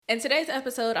In today's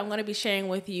episode, I'm going to be sharing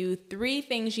with you 3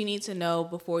 things you need to know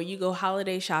before you go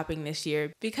holiday shopping this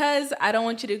year, because I don't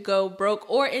want you to go broke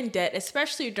or in debt,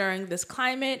 especially during this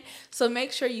climate. So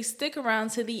make sure you stick around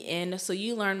to the end so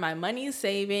you learn my money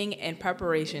saving and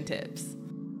preparation tips.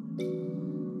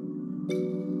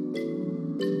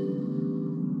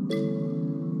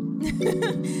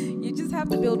 You just have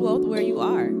to build wealth where you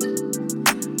are.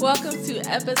 Welcome to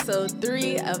episode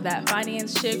 3 of That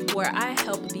Finance Chick, where I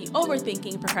help the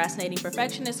overthinking, procrastinating,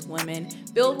 perfectionist women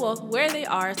build wealth where they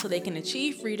are so they can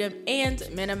achieve freedom and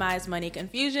minimize money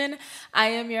confusion. I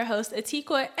am your host,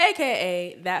 Atikwa,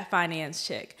 aka That Finance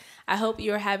Chick. I hope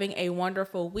you are having a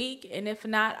wonderful week, and if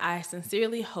not, I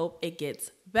sincerely hope it gets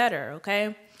better,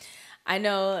 okay? I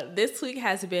know this week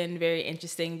has been very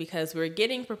interesting because we're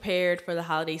getting prepared for the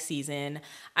holiday season.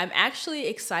 I'm actually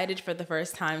excited for the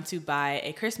first time to buy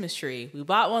a Christmas tree. We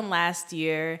bought one last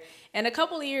year and a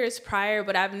couple of years prior,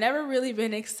 but I've never really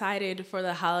been excited for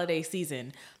the holiday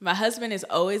season. My husband is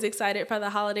always excited for the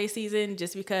holiday season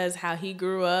just because how he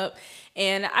grew up.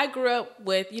 And I grew up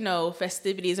with,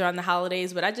 festivities around the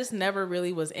holidays, but I just never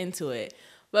really was into it.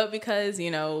 But because,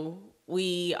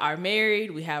 we are married,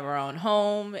 we have our own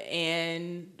home,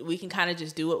 and we can kind of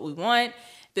just do what we want.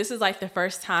 This is like the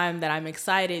first time that I'm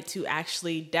excited to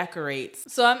actually decorate.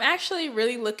 So I'm actually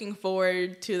really looking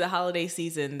forward to the holiday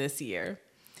season this year.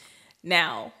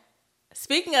 Now,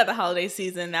 speaking of the holiday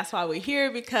season, that's why we're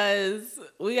here, because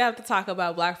we have to talk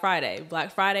about Black Friday.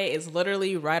 Black Friday is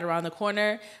literally right around the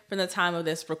corner from the time of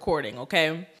this recording,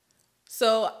 okay?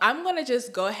 So I'm going to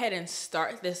just go ahead and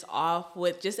start this off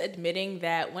with just admitting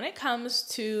that when it comes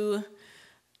to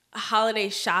holiday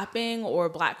shopping or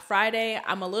Black Friday,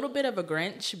 I'm a little bit of a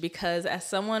Grinch, because as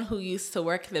someone who used to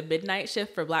work the midnight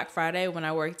shift for Black Friday when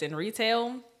I worked in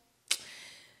retail,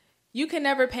 you can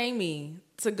never pay me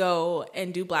to go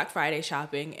and do Black Friday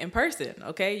shopping in person,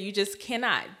 okay? You just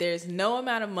cannot. There's no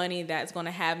amount of money that's going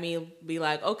to have me be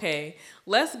like, okay,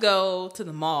 let's go to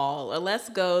the mall or let's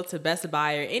go to Best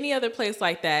Buy or any other place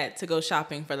like that to go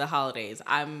shopping for the holidays.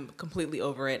 I'm completely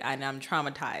over it and I'm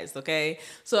traumatized, okay?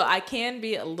 So I can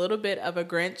be a little bit of a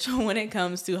Grinch when it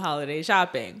comes to holiday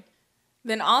shopping.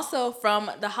 Then also from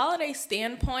the holiday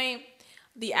standpoint,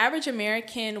 the average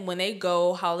American, when they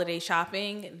go holiday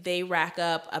shopping, they rack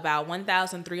up about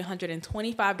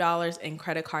 $1,325 in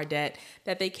credit card debt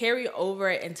that they carry over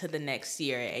into the next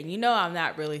year. And I'm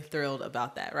not really thrilled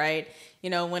about that, right?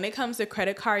 When it comes to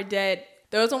credit card debt,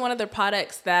 those are one of the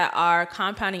products that are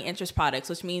compounding interest products,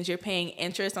 which means you're paying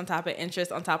interest on top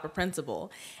of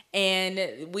principal.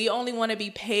 And we only want to be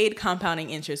paid compounding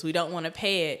interest. We don't want to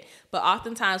pay it. But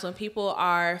oftentimes when people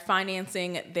are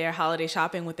financing their holiday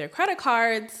shopping with their credit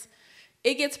cards,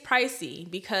 it gets pricey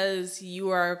because you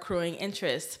are accruing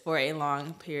interest for a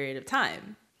long period of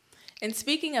time. And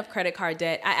speaking of credit card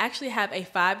debt, I actually have a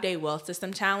 5-day wealth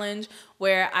system challenge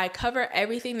where I cover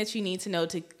everything that you need to know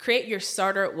to create your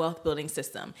starter wealth building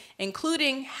system,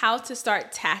 including how to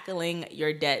start tackling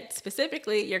your debt,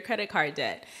 specifically your credit card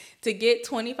debt. To get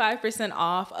 25%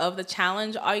 off of the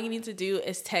challenge, all you need to do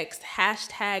is text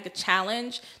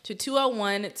 #challenge to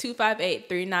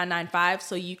 201-258-3995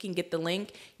 so you can get the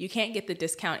link. You can't get the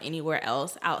discount anywhere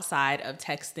else outside of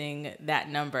texting that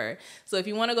number. So if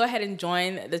you want to go ahead and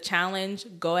join the challenge,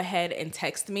 go ahead and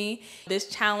text me. This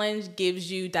challenge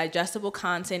gives you digestible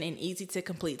content and easy to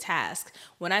complete tasks.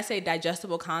 When I say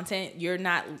digestible content, you're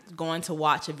not going to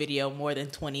watch a video more than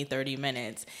 20-30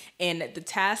 minutes. And the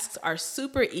tasks are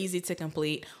super easy to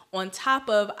complete. On top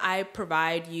of, I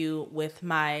provide you with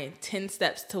my 10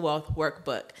 Steps to Wealth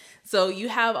workbook. So you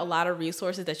have a lot of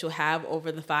resources that you'll have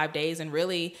over the 5 days and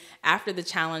really after the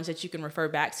challenge that you can refer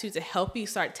back to help you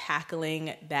start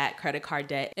tackling that credit card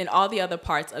debt and all the other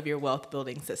parts of your wealth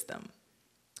building system.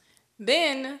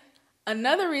 Then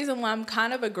another reason why I'm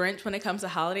kind of a Grinch when it comes to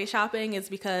holiday shopping is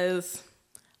because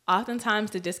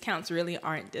oftentimes the discounts really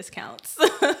aren't discounts.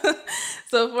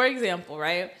 So for example,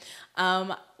 right?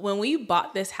 When we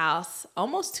bought this house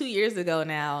almost 2 years ago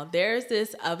now, there's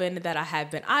this oven that I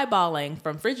have been eyeballing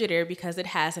from Frigidaire because it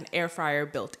has an air fryer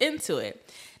built into it.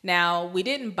 Now, we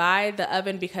didn't buy the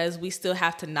oven because we still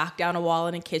have to knock down a wall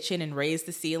in the kitchen and raise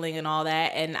the ceiling and all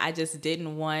that. And I just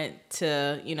didn't want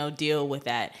to, deal with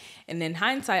that. And in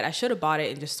hindsight, I should have bought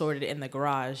it and just stored it in the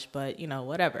garage, but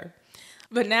whatever.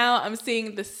 But now I'm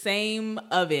seeing the same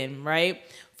oven, right,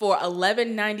 for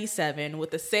 $11.97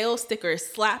 with a sales sticker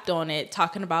slapped on it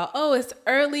talking about, oh, it's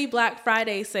early Black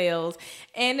Friday sales.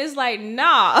 And it's like,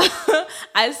 nah,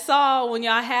 I saw when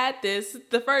y'all had this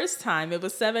the first time, it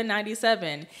was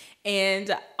 $7.97.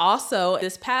 And also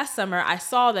this past summer, I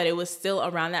saw that it was still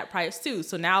around that price too.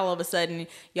 So now all of a sudden,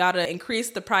 y'all to increase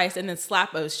the price and then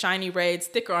slap a shiny red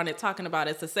sticker on it talking about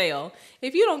it's a sale.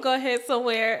 If you don't go ahead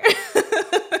somewhere.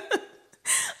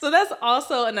 So that's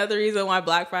also another reason why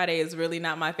Black Friday is really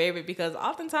not my favorite, because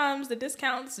oftentimes the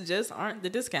discounts just aren't the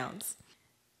discounts.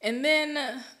 And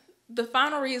then the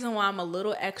final reason why I'm a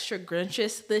little extra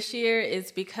Grinchish this year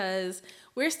is because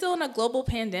we're still in a global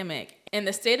pandemic and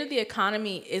the state of the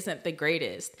economy isn't the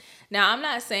greatest. Now, I'm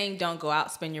not saying don't go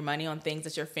out, spend your money on things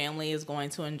that your family is going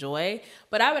to enjoy,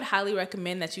 but I would highly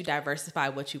recommend that you diversify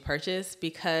what you purchase,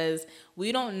 because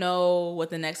we don't know what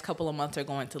the next couple of months are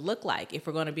going to look like. If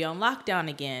we're going to be on lockdown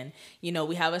again,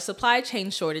 we have a supply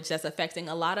chain shortage that's affecting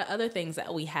a lot of other things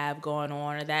that we have going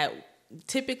on, or that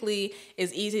typically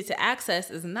is easy to access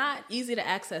is not easy to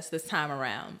access this time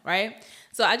around, right?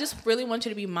 So I just really want you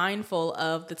to be mindful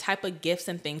of the type of gifts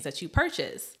and things that you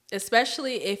purchase,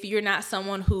 especially if you're not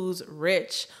someone who's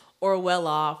rich or well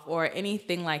off or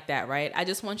anything like that, right? I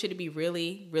just want you to be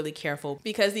really, really careful,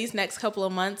 because these next couple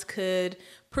of months could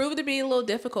prove to be a little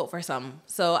difficult for some.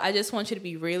 So I just want you to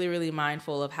be really, really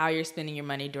mindful of how you're spending your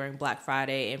money during Black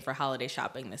Friday and for holiday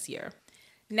shopping this year.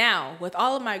 Now, with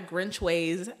all of my Grinch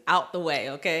ways out the way,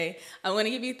 okay, I'm going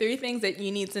to give you 3 things that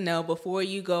you need to know before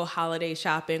you go holiday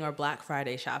shopping or Black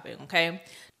Friday shopping, okay?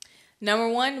 Number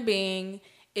 1 being,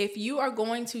 if you are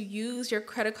going to use your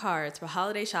credit cards for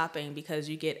holiday shopping because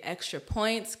you get extra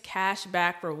points, cash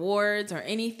back rewards, or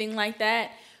anything like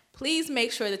that, please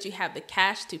make sure that you have the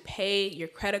cash to pay your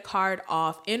credit card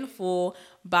off in full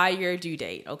by your due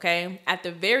date, okay? At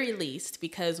the very least,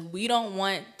 because we don't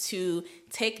want to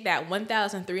take that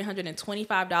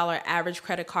 $1,325 average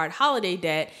credit card holiday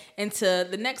debt into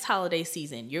the next holiday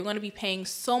season. You're going to be paying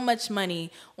so much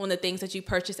money on the things that you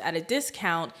purchase at a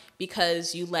discount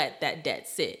because you let that debt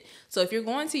sit. So if you're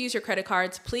going to use your credit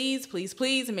cards, please, please,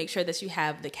 please make sure that you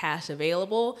have the cash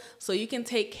available so you can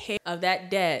take care of that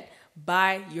debt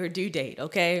by your due date,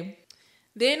 okay?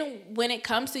 Then when it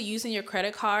comes to using your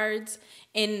credit cards,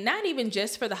 and not even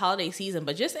just for the holiday season,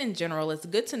 but just in general, it's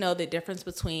good to know the difference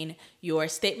between your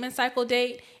statement cycle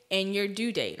date and your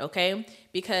due date, okay?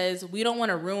 Because we don't want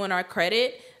to ruin our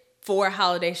credit for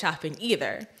holiday shopping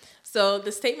either. So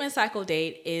the statement cycle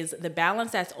date is the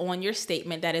balance that's on your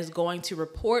statement that is going to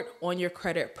report on your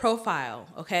credit profile,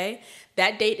 okay?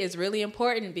 That date is really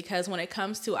important because when it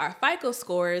comes to our FICO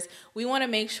scores, we want to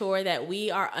make sure that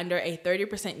we are under a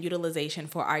 30% utilization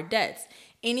for our debts.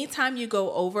 Anytime you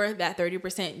go over that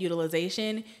 30%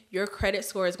 utilization, your credit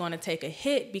score is going to take a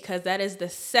hit because that is the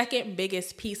second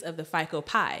biggest piece of the FICO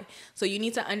pie. So you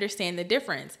need to understand the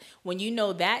difference. When you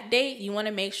know that date, you want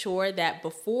to make sure that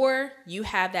before you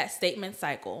have that statement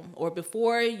cycle or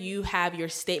before you have your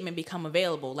statement become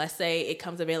available, let's say it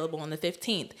comes available on the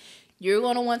 15th, you're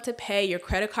going to want to pay your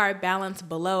credit card balance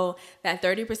below that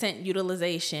 30%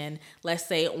 utilization, let's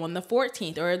say on the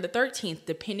 14th or the 13th,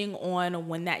 depending on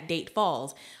when that date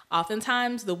falls.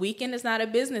 Oftentimes, the weekend is not a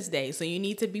business day, so you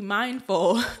need to be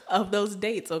mindful of those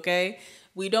dates, okay?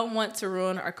 We don't want to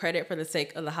ruin our credit for the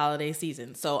sake of the holiday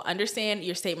season. So understand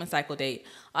your statement cycle date.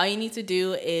 All you need to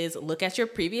do is look at your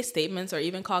previous statements or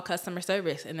even call customer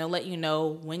service, and they'll let you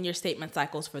know when your statement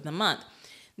cycles for the month.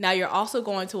 Now, you're also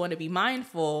going to want to be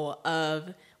mindful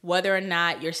of whether or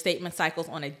not your statement cycles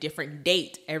on a different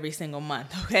date every single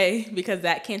month, okay? Because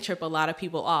that can trip a lot of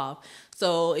people off.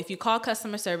 So if you call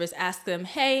customer service, ask them,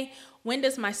 hey, when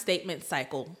does my statement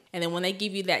cycle? And then when they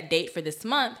give you that date for this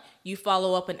month, you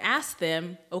follow up and ask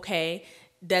them, okay,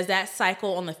 does that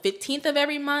cycle on the 15th of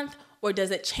every month? Or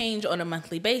does it change on a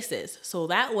monthly basis? So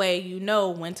that way you know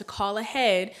when to call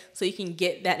ahead so you can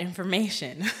get that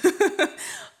information.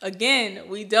 Again,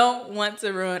 we don't want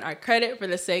to ruin our credit for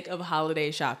the sake of holiday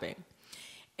shopping.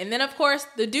 And then, of course,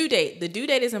 the due date. The due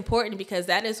date is important because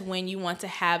that is when you want to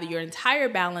have your entire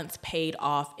balance paid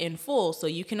off in full so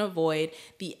you can avoid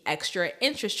the extra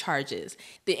interest charges.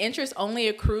 The interest only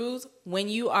accrues when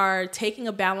you are taking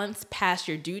a balance past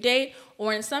your due date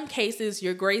or in some cases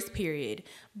your grace period.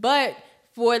 But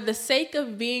for the sake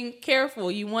of being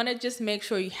careful, you want to just make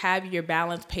sure you have your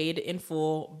balance paid in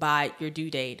full by your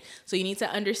due date. So you need to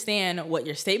understand what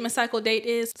your statement cycle date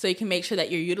is so you can make sure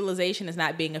that your utilization is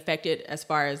not being affected as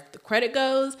far as the credit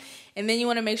goes. And then you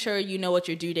want to make sure you know what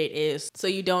your due date is so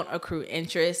you don't accrue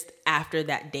interest after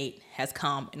that date has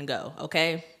come and go,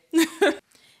 okay?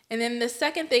 And then the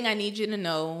second thing I need you to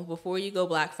know before you go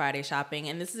Black Friday shopping,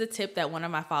 and this is a tip that one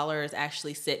of my followers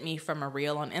actually sent me from a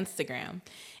reel on Instagram,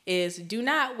 is do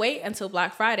not wait until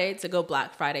Black Friday to go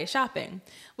Black Friday shopping,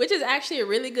 which is actually a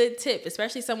really good tip,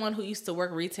 especially someone who used to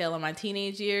work retail in my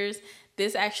teenage years.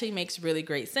 This actually makes really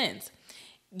great sense.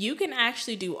 You can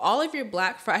actually do all of your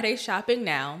Black Friday shopping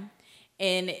now,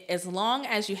 and as long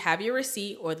as you have your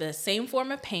receipt or the same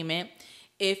form of payment,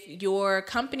 if your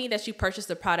company that you purchased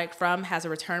the product from has a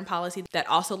return policy that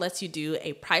also lets you do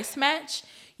a price match,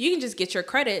 you can just get your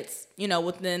credits,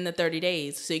 within the 30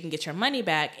 days. So you can get your money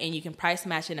back and you can price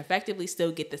match and effectively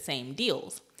still get the same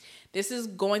deals. This is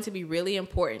going to be really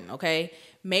important, okay?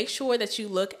 Make sure that you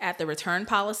look at the return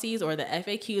policies or the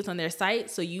FAQs on their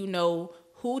site so you know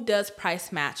who does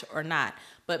price match or not.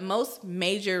 But most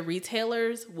major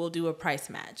retailers will do a price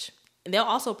match. And they'll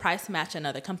also price match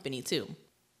another company too.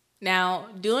 Now,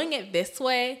 doing it this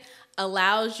way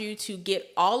allows you to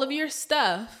get all of your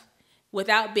stuff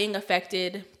without being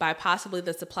affected by possibly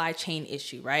the supply chain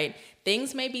issue, right?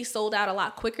 Things may be sold out a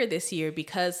lot quicker this year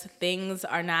because things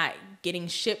are not getting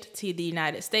shipped to the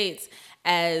United States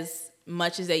as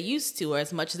much as they used to or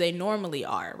as much as they normally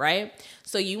are, right?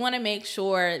 So you want to make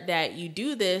sure that you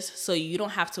do this so you don't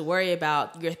have to worry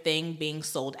about your thing being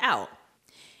sold out.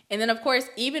 And then, of course,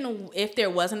 even if there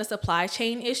wasn't a supply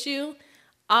chain issue,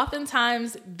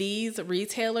 oftentimes these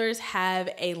retailers have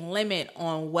a limit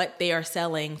on what they are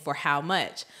selling for how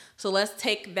much. So let's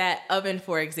take that oven,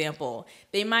 for example.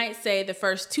 They might say the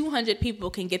first 200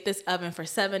 people can get this oven for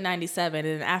 $797,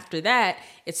 and after that,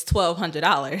 it's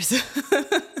 $1,200.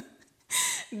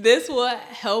 This will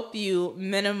help you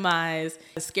minimize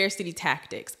the scarcity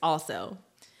tactics also.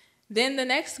 Then the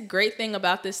next great thing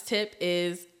about this tip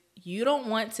is you don't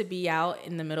want to be out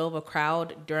in the middle of a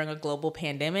crowd during a global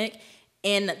pandemic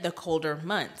in the colder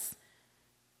months.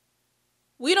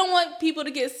 We don't want people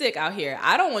to get sick out here.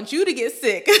 I don't want you to get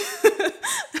sick.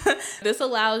 This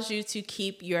allows you to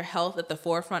keep your health at the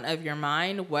forefront of your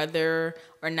mind, whether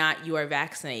or not you are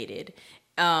vaccinated.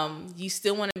 You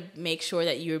still want to make sure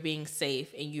that you're being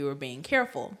safe and you're being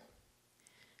careful.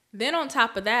 Then on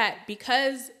top of that,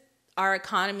 because our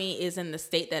economy is in the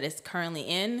state that it's currently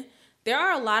in, there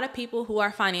are a lot of people who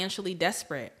are financially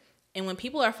desperate. And when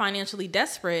people are financially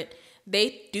desperate,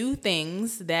 they do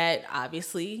things that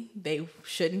obviously they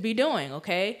shouldn't be doing,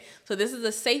 okay? So this is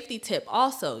a safety tip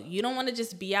also. You don't want to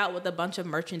just be out with a bunch of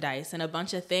merchandise and a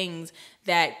bunch of things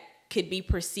that could be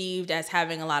perceived as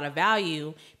having a lot of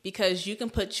value because you can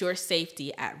put your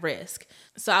safety at risk.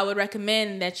 So I would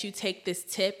recommend that you take this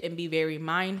tip and be very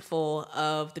mindful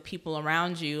of the people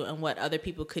around you and what other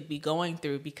people could be going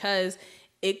through because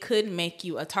it could make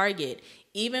you a target.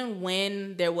 Even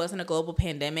when there wasn't a global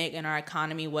pandemic and our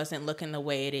economy wasn't looking the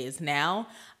way it is now,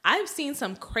 I've seen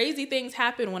some crazy things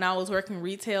happen when I was working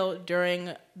retail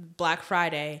during Black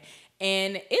Friday.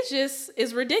 And it just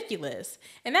is ridiculous.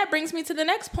 And that brings me to the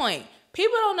next point.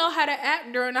 People don't know how to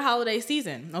act during the holiday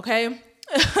season, okay?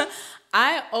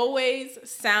 I always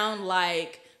sound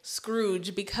like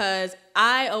Scrooge because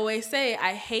I always say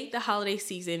I hate the holiday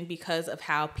season because of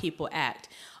how people act.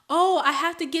 Oh, I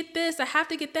have to get this, I have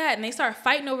to get that. And they start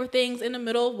fighting over things in the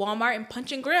middle of Walmart and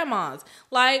punching grandmas.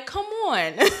 Like, come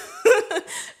on.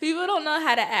 People don't know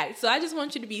how to act. So I just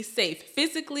want you to be safe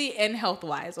physically and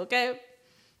health-wise, okay?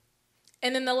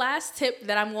 And then the last tip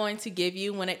that I'm going to give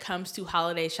you when it comes to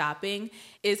holiday shopping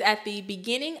is at the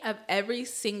beginning of every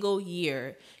single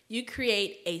year, you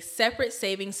create a separate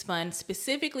savings fund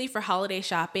specifically for holiday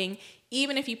shopping,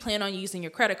 even if you plan on using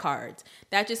your credit cards.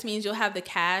 That just means you'll have the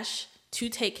cash to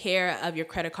take care of your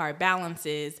credit card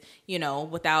balances,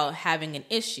 without having an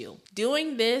issue.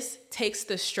 Doing this takes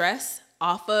the stress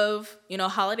off of,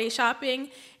 holiday shopping.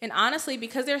 And honestly,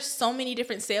 because there's so many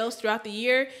different sales throughout the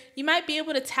year, you might be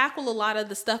able to tackle a lot of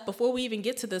the stuff before we even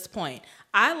get to this point.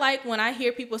 I like when I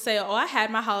hear people say, oh, I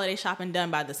had my holiday shopping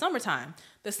done by the summertime.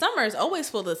 The summer is always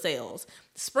full of sales.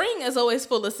 Spring is always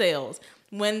full of sales.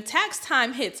 When tax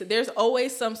time hits, there's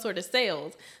always some sort of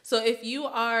sales. So if you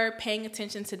are paying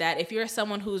attention to that, if you're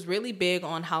someone who's really big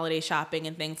on holiday shopping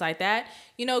and things like that,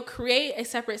 create a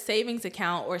separate savings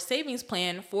account or savings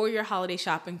plan for your holiday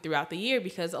shopping throughout the year,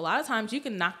 because a lot of times you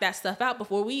can knock that stuff out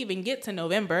before we even get to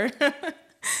November.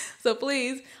 So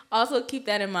please also keep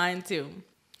that in mind too.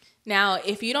 Now,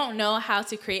 if you don't know how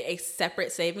to create a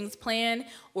separate savings plan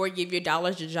or give your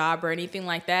dollars a job or anything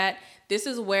like that, this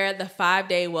is where the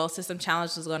 5-day Wealth System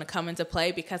Challenge is going to come into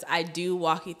play, because I do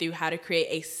walk you through how to create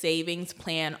a savings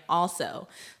plan also.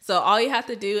 So all you have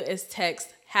to do is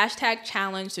text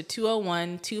 #challenge to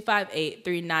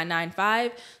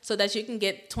 201-258-3995 so that you can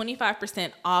get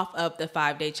 25% off of the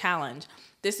 5-day challenge.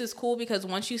 This is cool because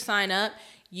once you sign up,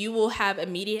 you will have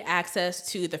immediate access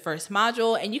to the first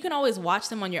module, and you can always watch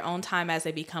them on your own time as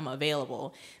they become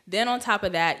available. Then on top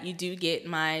of that, you do get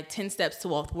my 10 Steps to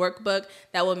Wealth workbook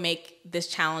that will make this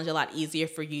challenge a lot easier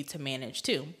for you to manage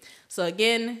too. So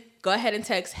again, go ahead and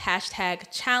text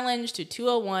 #challenge to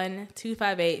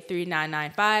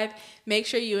 201-258-3995. Make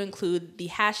sure you include the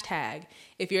hashtag.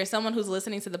 If you're someone who's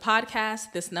listening to the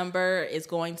podcast, this number is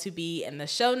going to be in the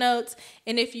show notes.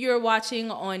 And if you're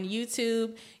watching on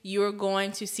YouTube, you're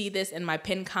going to see this in my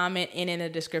pinned comment and in the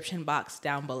description box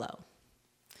down below.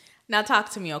 Now talk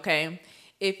to me, okay?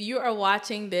 If you are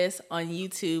watching this on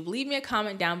YouTube, leave me a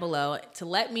comment down below to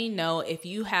let me know if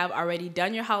you have already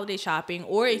done your holiday shopping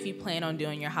or if you plan on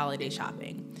doing your holiday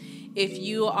shopping. If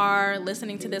you are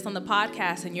listening to this on the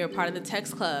podcast and you're a part of the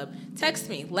text club, text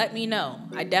me, let me know.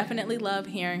 I definitely love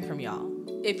hearing from y'all.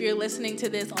 If you're listening to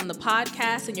this on the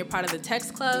podcast and you're part of the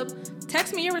text club,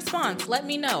 text me your response. Let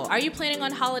me know. Are you planning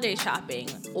on holiday shopping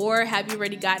or have you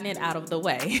already gotten it out of the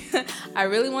way? I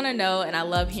really want to know, and I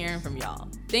love hearing from y'all.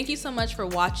 Thank you so much for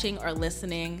watching or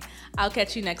listening. I'll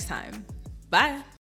catch you next time. Bye.